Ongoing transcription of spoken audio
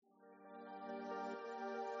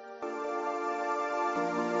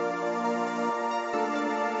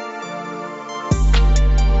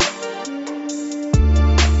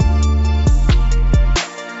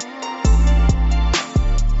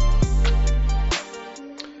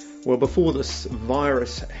Well, before this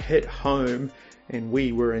virus hit home, and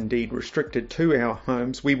we were indeed restricted to our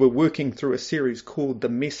homes, we were working through a series called The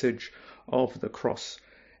Message of the Cross.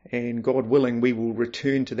 And God willing, we will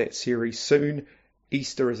return to that series soon.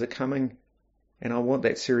 Easter is a-coming, and I want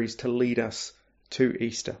that series to lead us to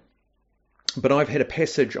Easter. But I've had a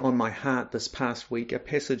passage on my heart this past week, a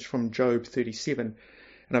passage from Job 37.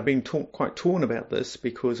 And I've been quite torn about this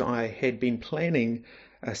because I had been planning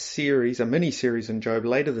a mini-series in Job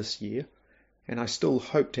later this year, and I still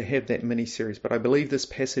hope to have that mini-series, but I believe this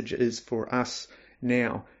passage is for us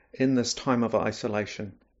now in this time of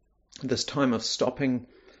isolation, this time of stopping,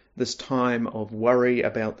 this time of worry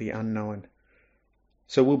about the unknown.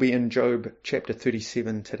 So we'll be in Job chapter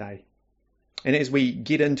 37 today. And as we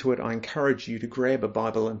get into it, I encourage you to grab a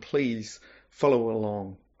Bible and please follow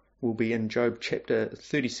along. We'll be in Job chapter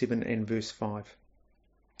 37 and verse 5.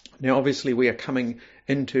 Now, obviously, we are coming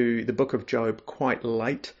into the book of Job quite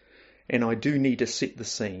late, and I do need to set the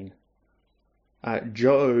scene.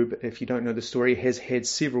 Job, if you don't know the story, has had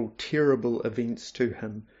several terrible events to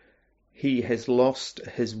him. He has lost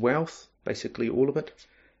his wealth, basically all of it.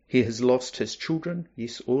 He has lost his children,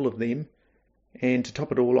 yes, all of them. And to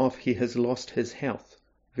top it all off, he has lost his health,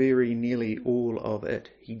 very nearly all of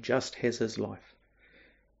it. He just has his life.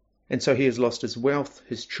 And so he has lost his wealth,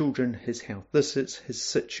 his children, his health. This is his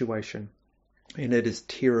situation, and it is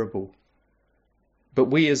terrible. But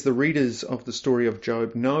we as the readers of the story of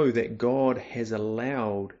Job know that God has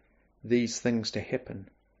allowed these things to happen.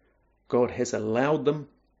 God has allowed them,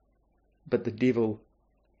 but the devil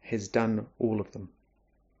has done all of them.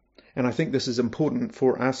 And I think this is important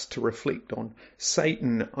for us to reflect on.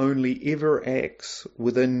 Satan only ever acts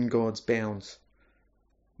within God's bounds.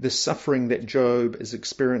 The suffering that Job is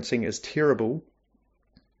experiencing is terrible,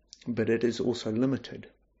 but it is also limited.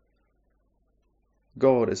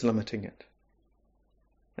 God is limiting it.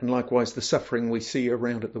 And likewise, the suffering we see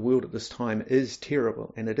around the world at this time is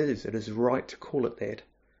terrible, and it is. It is right to call it that.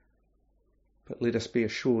 But let us be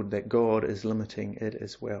assured that God is limiting it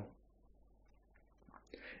as well.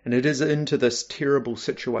 And it is into this terrible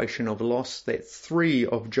situation of loss that 3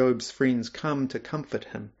 of Job's friends come to comfort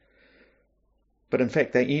him. But in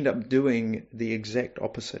fact, they end up doing the exact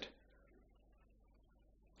opposite.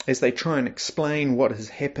 As they try and explain what has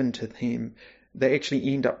happened to him, they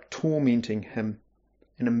actually end up tormenting him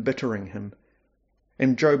and embittering him.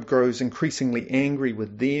 And Job grows increasingly angry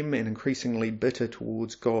with them and increasingly bitter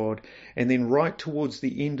towards God. And then right towards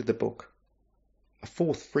the end of the book, a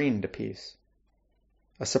 4th friend appears.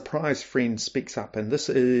 A surprise friend speaks up, and this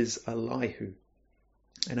is Elihu.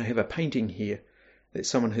 And I have a painting here that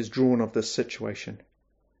someone has drawn of this situation.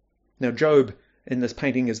 Now Job in this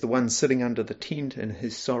painting is the one sitting under the tent in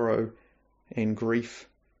his sorrow and grief.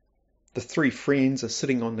 The 3 friends are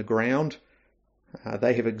sitting on the ground.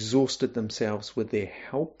 They have exhausted themselves with their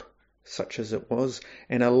help, such as it was,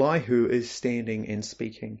 and Elihu is standing and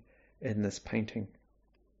speaking in this painting.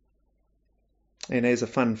 And as a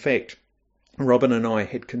fun fact, Robin and I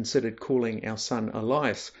had considered calling our son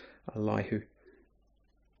Elias Elihu.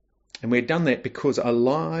 And we had done that because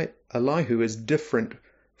Elihu is different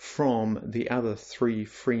from the other 3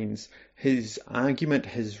 friends. His argument,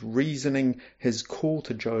 his reasoning, his call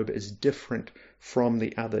to Job is different from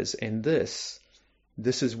the others. And this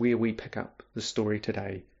is where we pick up the story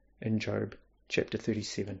today in Job chapter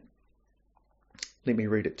 37. Let me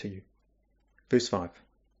read it to you. Verse 5.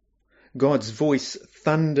 God's voice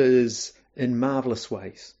thunders in marvelous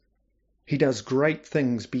ways. He does great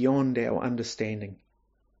things beyond our understanding.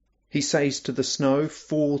 He says to the snow,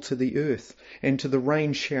 fall to the earth, and to the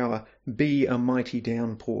rain shower, be a mighty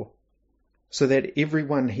downpour, so that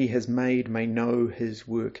everyone he has made may know his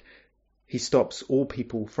work. He stops all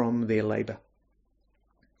people from their labour.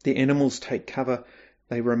 The animals take cover,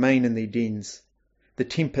 they remain in their dens. The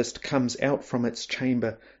tempest comes out from its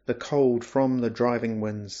chamber, the cold from the driving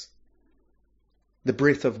winds. The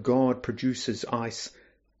breath of God produces ice,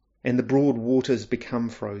 and the broad waters become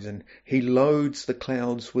frozen. He loads the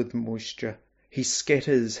clouds with moisture. He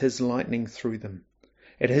scatters his lightning through them.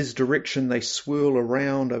 At his direction they swirl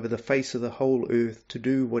around over the face of the whole earth to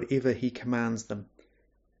do whatever he commands them.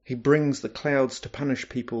 He brings the clouds to punish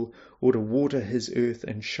people or to water his earth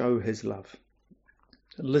and show his love.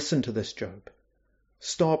 Listen to this, Job.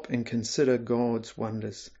 Stop and consider God's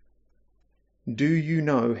wonders. Do you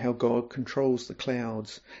know how God controls the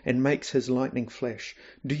clouds and makes his lightning flash?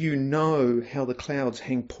 Do you know how the clouds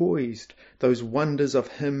hang poised, those wonders of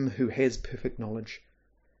him who has perfect knowledge?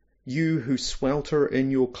 You who swelter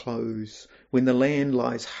in your clothes, when the land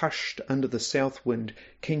lies hushed under the south wind,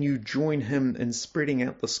 can you join him in spreading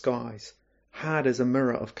out the skies, hard as a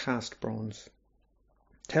mirror of cast bronze?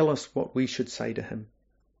 Tell us what we should say to him.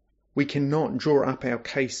 We cannot draw up our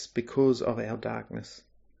case because of our darkness.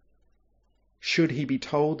 Should he be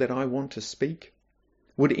told that I want to speak?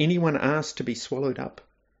 Would anyone ask to be swallowed up?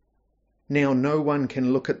 Now no one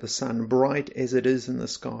can look at the sun, bright as it is in the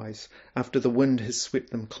skies, after the wind has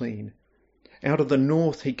swept them clean. Out of the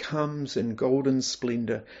north he comes in golden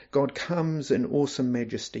splendour. God comes in awesome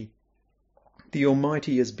majesty. The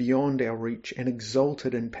Almighty is beyond our reach and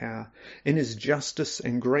exalted in power. In his justice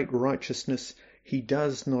and great righteousness he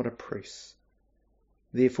does not oppress.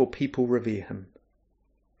 Therefore people revere him.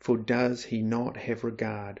 For does he not have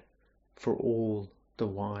regard for all the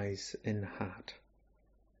wise in heart?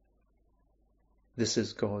 This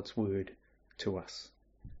is God's word to us.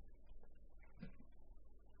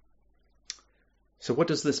 So what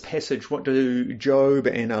does this passage, what do Job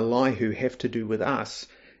and Elihu have to do with us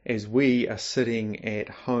as we are sitting at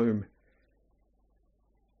home?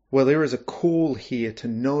 Well, there is a call here to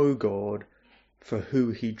know God for who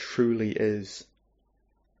he truly is.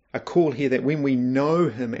 A call here that when we know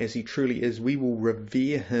him as he truly is, we will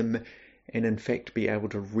revere him and in fact be able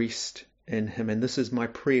to rest in him. And this is my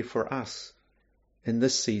prayer for us in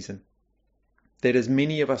this season, that as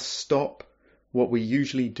many of us stop what we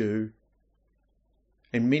usually do,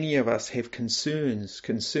 and many of us have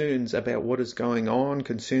concerns about what is going on,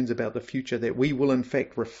 concerns about the future, that we will in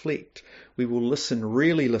fact reflect, we will listen,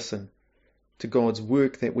 really listen to God's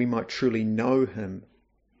work, that we might truly know him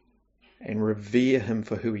and revere him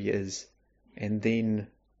for who he is, and then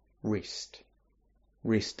rest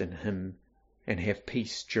in him and have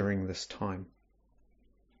peace during this time.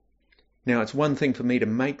 Now, it's one thing for me to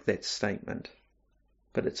make that statement,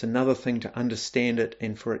 but it's another thing to understand it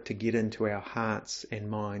and for it to get into our hearts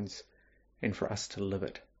and minds and for us to live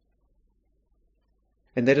it.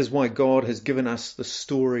 And that is why God has given us the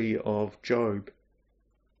story of Job,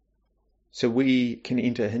 so we can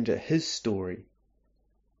enter into his story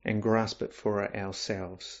and grasp it for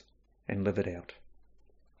ourselves and live it out.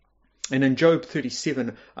 And in Job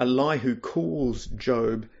 37, Elihu calls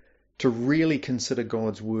Job to really consider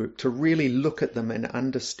God's work, to really look at them and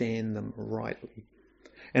understand them rightly.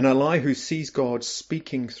 And Elihu sees God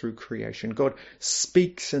speaking through creation. God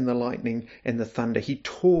speaks in the lightning and the thunder. He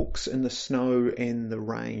talks in the snow and the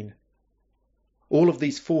rain. All of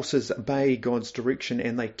these forces obey God's direction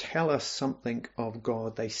and they tell us something of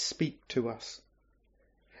God. They speak to us.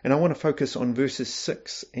 And I want to focus on verses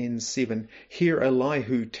 6 and 7. Here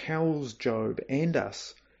Elihu tells Job and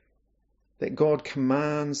us that God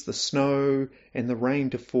commands the snow and the rain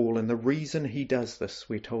to fall. And the reason he does this,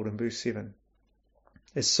 we're told in verse 7,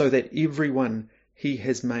 is so that everyone he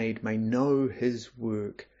has made may know his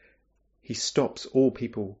work. He stops all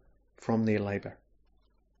people from their labour.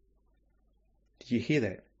 Did you hear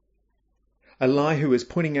that? Elihu is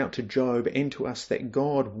pointing out to Job and to us that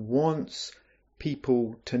God wants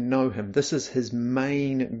people to know him. This is his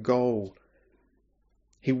main goal.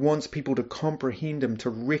 He wants people to comprehend him, to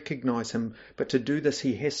recognize him, but to do this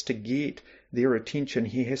he has to get their attention.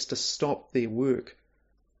 He has to stop their work.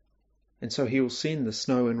 And so he will send the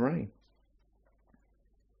snow and rain.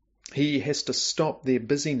 He has to stop their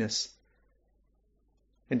busyness.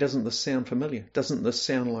 And doesn't this sound familiar? Doesn't this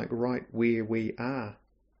sound like right where we are?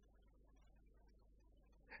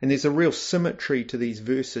 And there's a real symmetry to these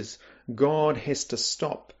verses. God has to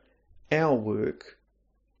stop our work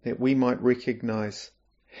that we might recognize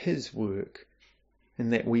his work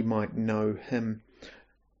and that we might know him.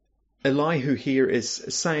 Elihu here is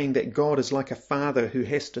saying that God is like a father who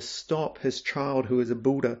has to stop his child who is a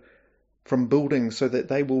builder from building so that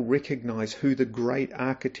they will recognize who the great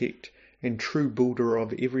architect and true builder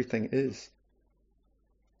of everything is.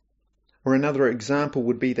 Or another example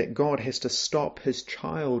would be that God has to stop his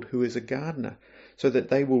child who is a gardener so that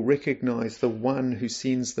they will recognize the one who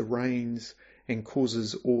sends the rains and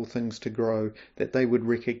causes all things to grow, that they would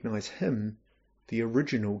recognize him, the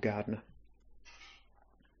original gardener.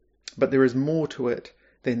 But there is more to it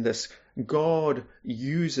than this. God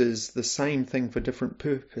uses the same thing for different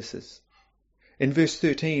purposes. In verse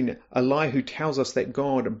 13, Elihu tells us that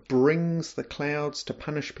God brings the clouds to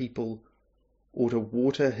punish people or to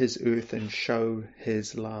water his earth and show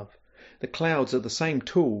his love. The clouds are the same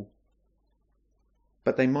tool,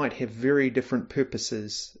 but they might have very different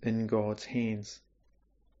purposes in God's hands.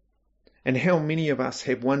 And how many of us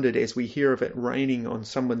have wondered as we hear of it raining on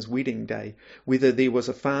someone's wedding day, whether there was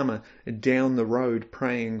a farmer down the road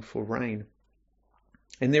praying for rain.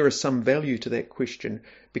 And there is some value to that question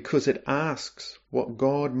because it asks what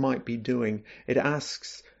God might be doing. It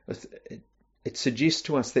suggests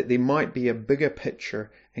to us that there might be a bigger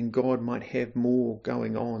picture and God might have more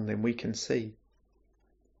going on than we can see.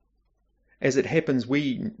 As it happens,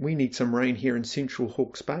 we need some rain here in central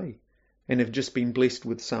Hawke's Bay and have just been blessed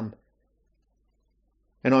with some.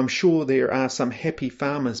 And I'm sure there are some happy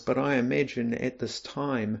farmers, but I imagine at this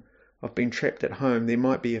time of being trapped at home, there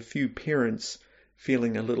might be a few parents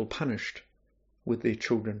feeling a little punished with their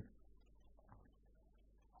children.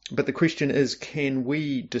 But the question is, can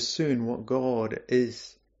we discern what God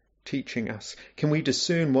is teaching us? Can we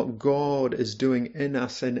discern what God is doing in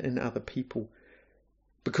us and in other people?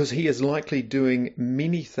 Because he is likely doing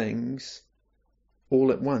many things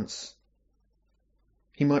all at once.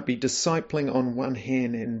 He might be discipling on one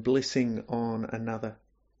hand and blessing on another.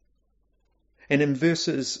 And in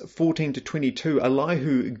verses 14 to 22,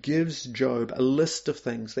 Elihu gives Job a list of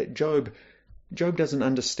things that Job doesn't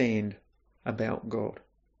understand about God.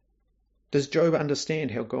 Does Job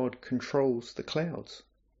understand how God controls the clouds?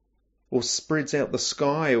 Or spreads out the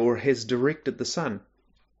sky or has directed the sun?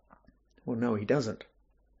 Well, no, he doesn't.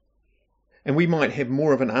 And we might have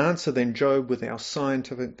more of an answer than Job with our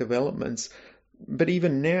scientific developments, but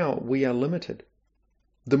even now we are limited.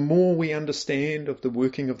 The more we understand of the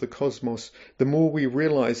working of the cosmos, the more we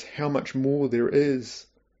realize how much more there is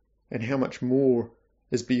and how much more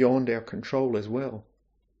is beyond our control as well.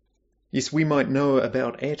 Yes, we might know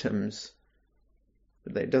about atoms,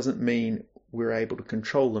 but that doesn't mean we're able to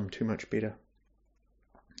control them too much better.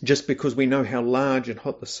 Just because we know how large and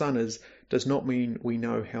hot the sun is does not mean we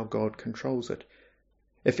know how God controls it.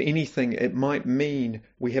 If anything, it might mean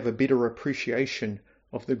we have a better appreciation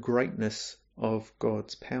of the greatness of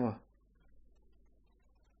God's power.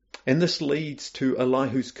 And this leads to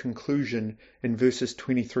Elihu's conclusion in verses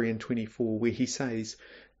 23 and 24, where he says,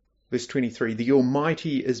 verse 23, "The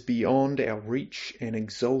Almighty is beyond our reach and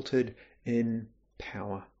exalted in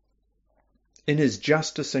power. In his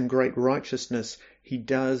justice and great righteousness, he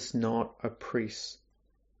does not oppress.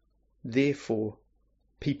 Therefore,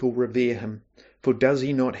 people revere him, for does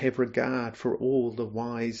he not have regard for all the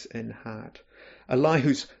wise in heart?"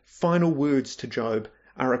 Elihu's final words to Job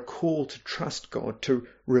are a call to trust God, to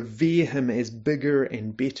revere him as bigger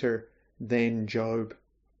and better than Job.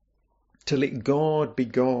 To let God be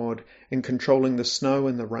God in controlling the snow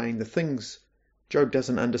and the rain, the things Job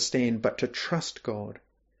doesn't understand, but to trust God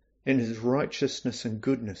in his righteousness and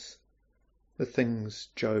goodness, the things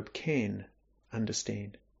Job can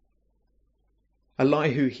understand.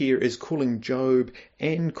 Elihu here is calling Job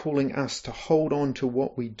and calling us to hold on to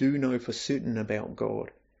what we do know for certain about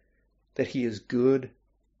God, that he is good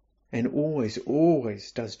and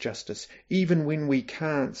always does justice, even when we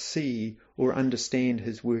can't see or understand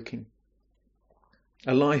his working.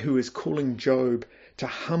 Elihu is calling Job to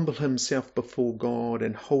humble himself before God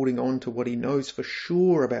and holding on to what he knows for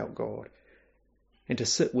sure about God, and to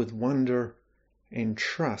sit with wonder and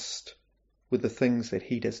trust with the things that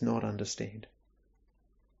he does not understand.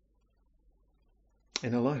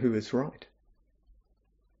 And Elihu is right.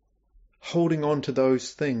 Holding on to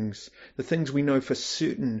those things, the things we know for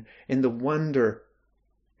certain, and the wonder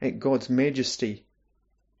at God's majesty,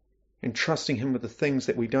 and trusting him with the things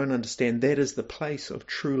that we don't understand, that is the place of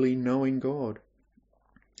truly knowing God.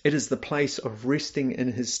 It is the place of resting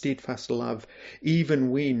in his steadfast love, even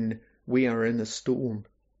when we are in a storm.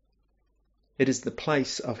 It is the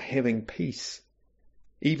place of having peace,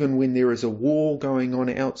 even when there is a war going on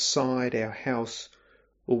outside our house,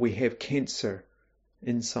 or we have cancer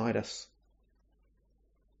inside us.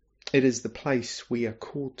 It is the place we are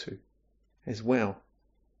called to as well.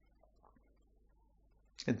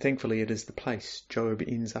 And thankfully it is the place Job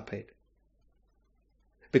ends up at.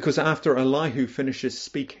 Because after Elihu finishes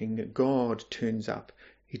speaking, God turns up.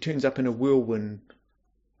 He turns up in a whirlwind,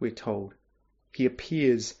 we're told. He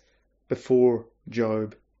appears before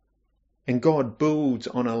Job. And God builds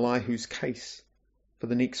on Elihu's case for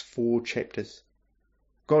the next 4 chapters.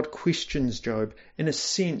 God questions Job. In a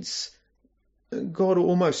sense, God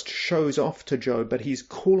almost shows off to Job, but he's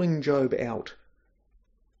calling Job out,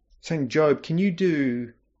 saying, Job, can you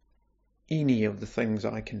do any of the things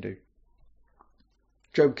I can do?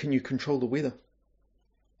 Job, can you control the weather?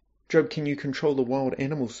 Job, can you control the wild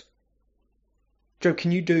animals? Job,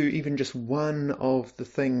 can you do even just one of the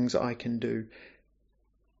things I can do?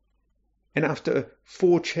 And after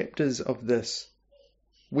 4 chapters of this,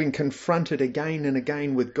 when confronted again and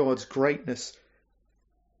again with God's greatness,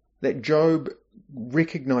 that Job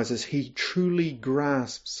recognizes, he truly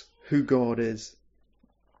grasps who God is.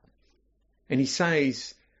 And he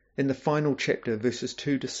says in the final chapter, verses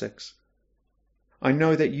 2-6, I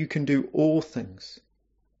know that you can do all things.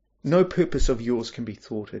 No purpose of yours can be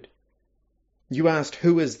thwarted. You asked,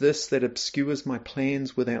 who is this that obscures my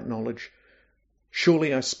plans without knowledge?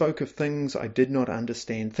 Surely I spoke of things I did not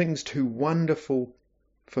understand, things too wonderful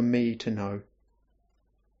for me to know.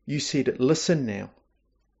 You said, listen now,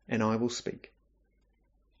 and I will speak.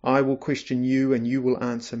 I will question you, and you will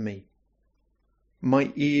answer me.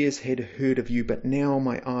 My ears had heard of you, but now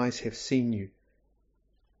my eyes have seen you.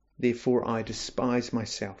 Therefore I despise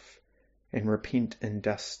myself and repent in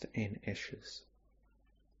dust and ashes.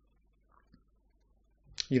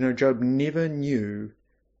 You know, Job never knew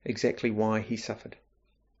exactly why he suffered.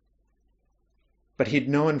 But he'd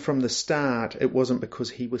known from the start it wasn't because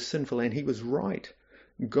he was sinful, and he was right.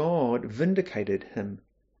 God vindicated him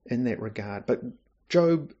in that regard. But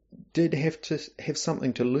Job did have to have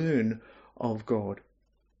something to learn of God,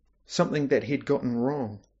 something that he'd gotten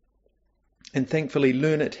wrong. And thankfully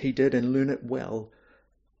learn it he did, and learn it well.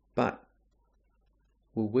 But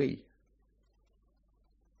will we?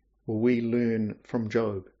 Will we learn from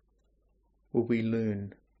Job? Will we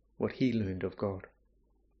learn what he learned of God?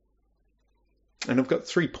 And I've got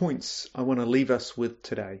 3 points I want to leave us with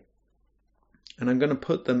today. And I'm going to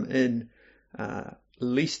put them in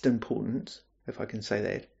least important, if I can say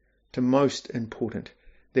that, to most important.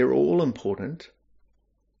 They're all important,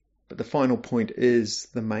 but the final point is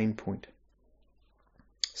the main point.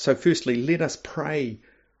 So firstly, let us pray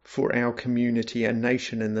for our community and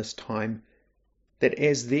nation in this time, that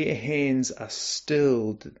as their hands are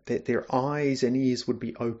stilled, that their eyes and ears would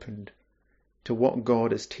be opened to what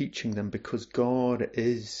God is teaching them, because God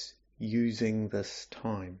is using this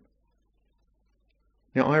time.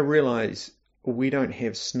 Now I realize we don't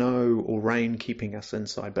have snow or rain keeping us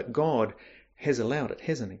inside, but God has allowed it,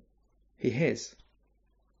 hasn't he? He has.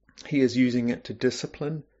 He is using it to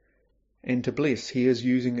discipline and to bless. He is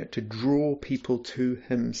using it to draw people to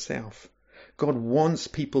himself. God wants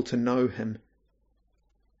people to know him.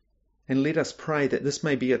 And let us pray that this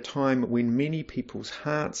may be a time when many people's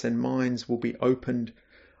hearts and minds will be open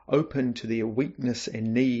to their weakness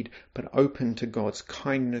and need, but open to God's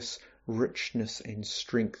kindness, richness and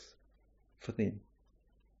strength for them.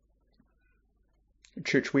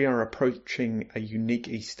 Church, we are approaching a unique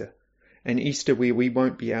Easter, an Easter where we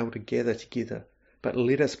won't be able to gather together, but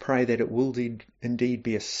let us pray that it will indeed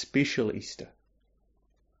be a special Easter,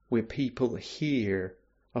 where people hear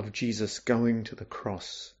of Jesus going to the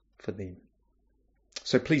cross for them.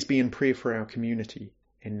 So please be in prayer for our community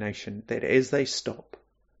and nation, that as they stop,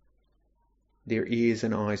 their ears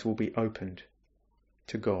and eyes will be opened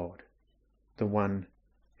to God, the one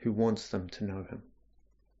who wants them to know him.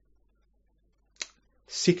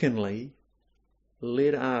 Secondly,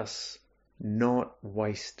 let us not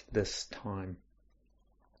waste this time.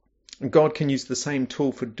 God can use the same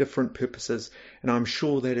tool for different purposes, and I'm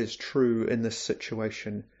sure that is true in this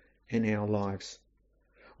situation in our lives.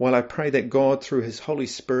 While I pray that God, through his Holy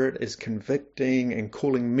Spirit, is convicting and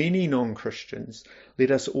calling many non-Christians, let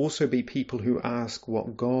us also be people who ask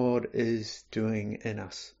what God is doing in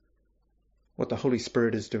us, what the Holy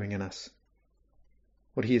Spirit is doing in us,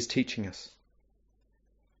 what he is teaching us.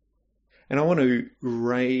 And I want to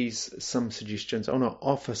raise some suggestions. I want to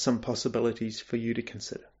offer some possibilities for you to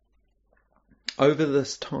consider. Over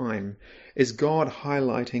this time, is God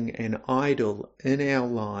highlighting an idol in our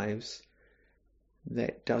lives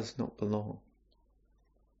that does not belong?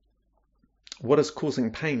 What is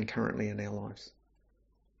causing pain currently in our lives?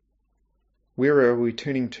 Where are we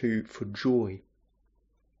turning to for joy?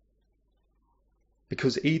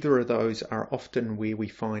 Because either of those are often where we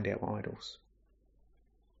find our idols.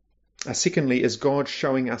 Secondly, is God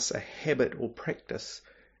showing us a habit or practice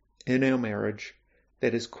in our marriage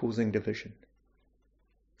that is causing division?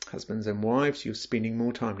 Husbands and wives, you're spending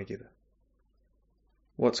more time together.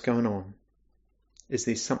 What's going on? Is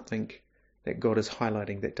there something that God is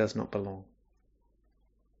highlighting that does not belong?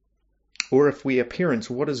 Or if we are parents,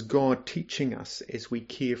 what is God teaching us as we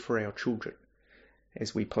care for our children,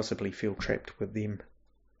 as we possibly feel trapped with them?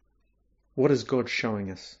 What is God showing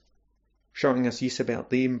us? Showing us, yes, about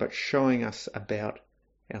them, but showing us about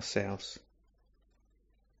ourselves.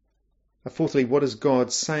 Fourthly, what is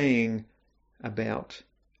God saying about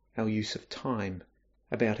our use of time,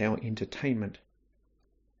 about our entertainment?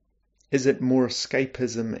 Is it more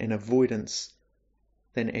escapism and avoidance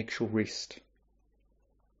than actual rest?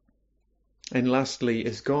 And lastly,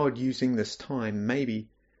 is God using this time maybe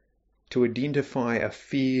to identify a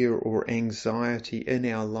fear or anxiety in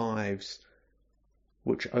our lives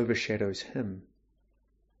which overshadows Him,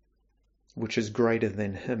 which is greater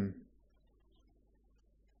than Him.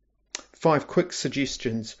 5 quick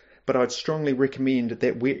suggestions, but I'd strongly recommend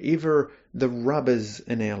that wherever the rub is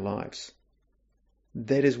in our lives,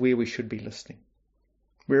 that is where we should be listening.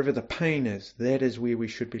 Wherever the pain is, that is where we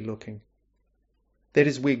should be looking. That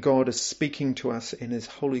is where God is speaking to us and His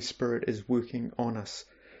Holy Spirit is working on us.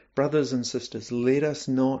 Brothers and sisters, let us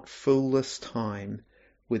not fill this time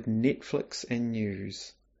with Netflix and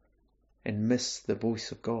news and miss the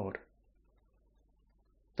voice of God.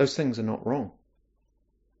 Those things are not wrong.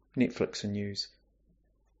 Netflix and news.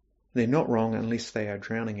 They're not wrong unless they are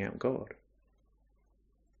drowning out God.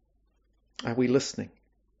 Are we listening?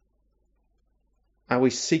 Are we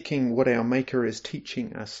seeking what our Maker is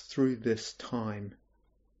teaching us through this time?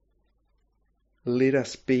 Let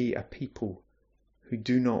us be a people who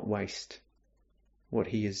do not waste what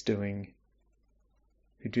He is doing,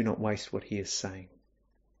 who do not waste what He is saying.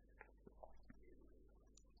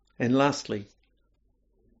 And lastly,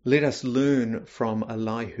 let us learn from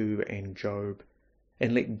Elihu and Job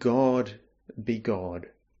and let God be God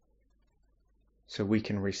so we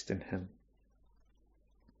can rest in Him.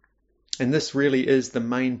 And this really is the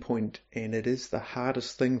main point, and it is the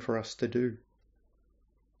hardest thing for us to do.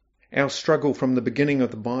 Our struggle from the beginning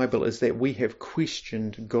of the Bible is that we have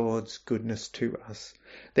questioned God's goodness to us.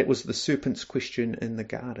 That was the serpent's question in the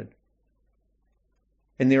garden.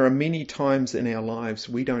 And there are many times in our lives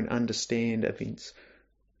we don't understand events.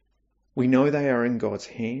 We know they are in God's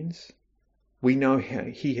hands. We know how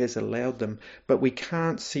He has allowed them, but we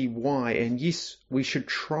can't see why. And yes, we should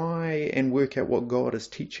try and work out what God is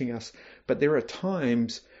teaching us, but there are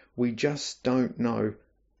times we just don't know.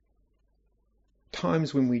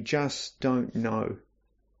 Times when we just don't know.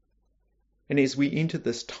 And as we enter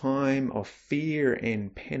this time of fear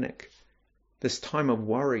and panic, this time of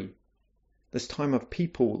worry, this time of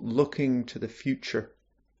people looking to the future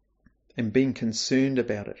and being concerned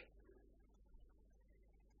about it,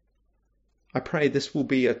 I pray this will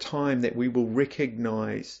be a time that we will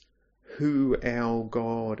recognize who our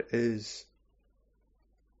God is.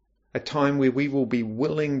 A time where we will be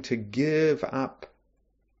willing to give up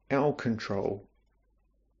our control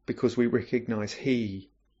because we recognize He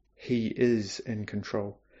is in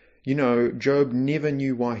control. You know, Job never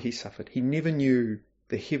knew why he suffered. He never knew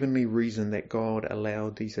the heavenly reason that God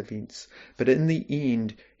allowed these events. But in the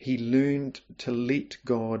end, he learned to let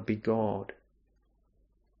God be God.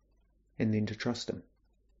 And then to trust Him,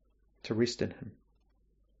 to rest in Him.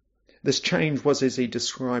 This change was, as he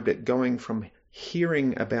described it, going from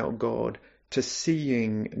hearing about God to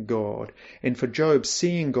seeing God. And for Job,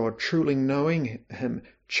 seeing God, truly knowing Him,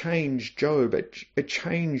 changed Job. It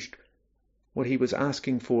changed what he was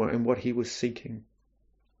asking for and what he was seeking.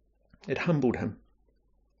 It humbled him.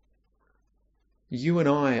 You and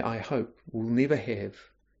I hope, will never have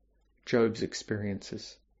Job's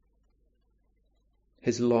experiences,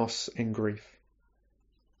 his loss and grief.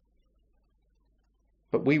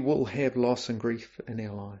 But we will have loss and grief in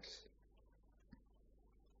our lives.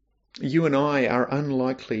 You and I are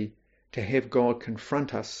unlikely to have God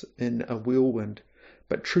confront us in a whirlwind,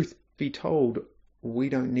 but truth be told, we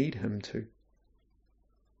don't need Him to.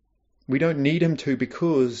 We don't need Him to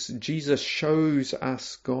because Jesus shows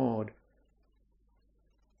us God.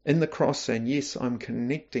 In the cross, and yes, I'm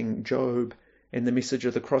connecting Job and the message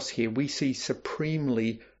of the cross here, we see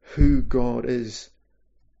supremely who God is.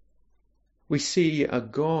 We see a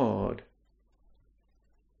God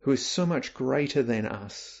who is so much greater than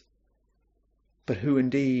us, but who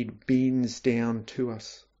indeed bends down to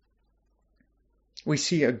us. We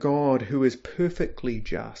see a God who is perfectly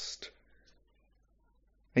just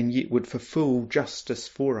and yet would fulfill justice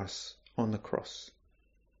for us on the cross.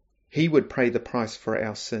 He would pay the price for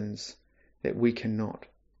our sins that we cannot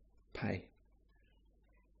pay.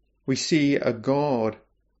 We see a God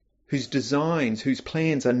whose designs, whose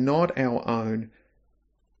plans are not our own,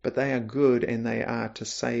 but they are good and they are to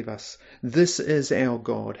save us. This is our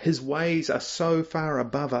God. His ways are so far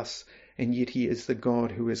above us, and yet He is the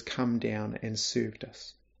God who has come down and served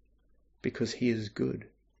us, because He is good,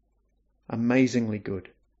 amazingly good.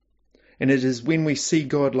 And it is when we see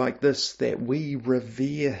God like this that we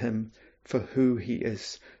revere Him for who He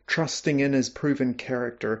is, trusting in His proven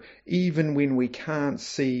character, even when we can't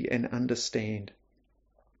see and understand.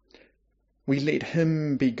 We let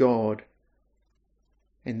Him be God,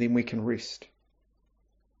 and then we can rest.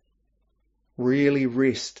 Really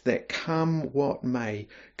rest that come what may,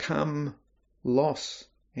 come loss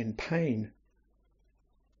and pain,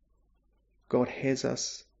 God has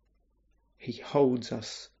us, He holds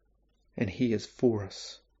us, and He is for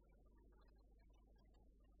us.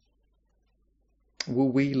 Will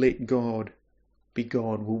we let God be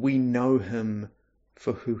God? Will we know him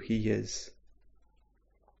for who he is?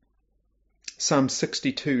 Psalm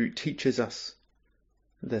 62 teaches us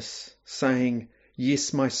this, saying,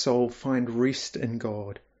 "Yes, my soul, find rest in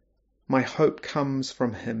God. My hope comes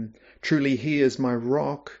from him. Truly he is my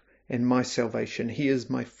rock and my salvation. He is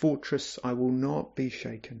my fortress. I will not be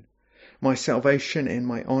shaken. My salvation and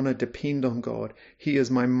my honor depend on God. He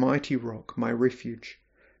is my mighty rock, my refuge.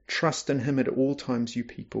 Trust in him at all times, you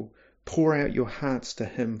people. Pour out your hearts to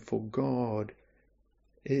him, for God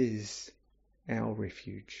is our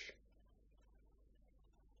refuge."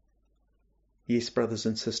 Yes, brothers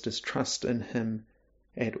and sisters, trust in him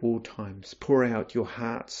at all times. Pour out your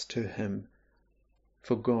hearts to him,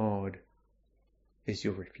 for God is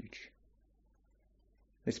your refuge.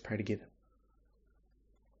 Let's pray together.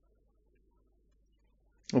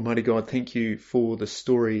 Almighty God, thank you for the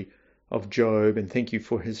story of Job, and thank you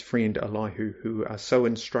for his friend Elihu, who are so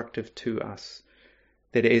instructive to us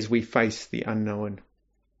that as we face the unknown,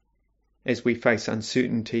 as we face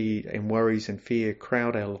uncertainty and worries and fear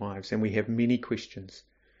crowd our lives, and we have many questions,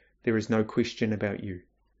 there is no question about you.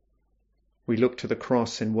 We look to the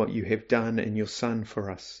cross and what you have done in your Son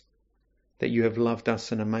for us, that you have loved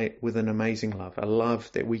us with an amazing love, a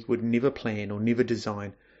love that we would never plan or never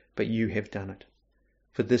design, but you have done it.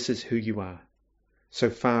 For this is who you are, so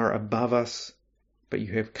far above us, but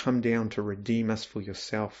you have come down to redeem us for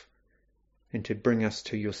yourself and to bring us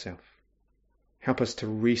to yourself. Help us to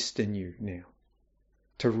rest in you now,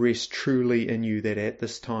 to rest truly in you, that at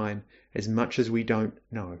this time, as much as we don't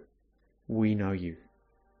know, we know you.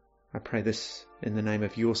 I pray this in the name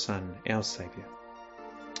of your Son, our Saviour.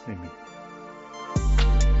 Amen.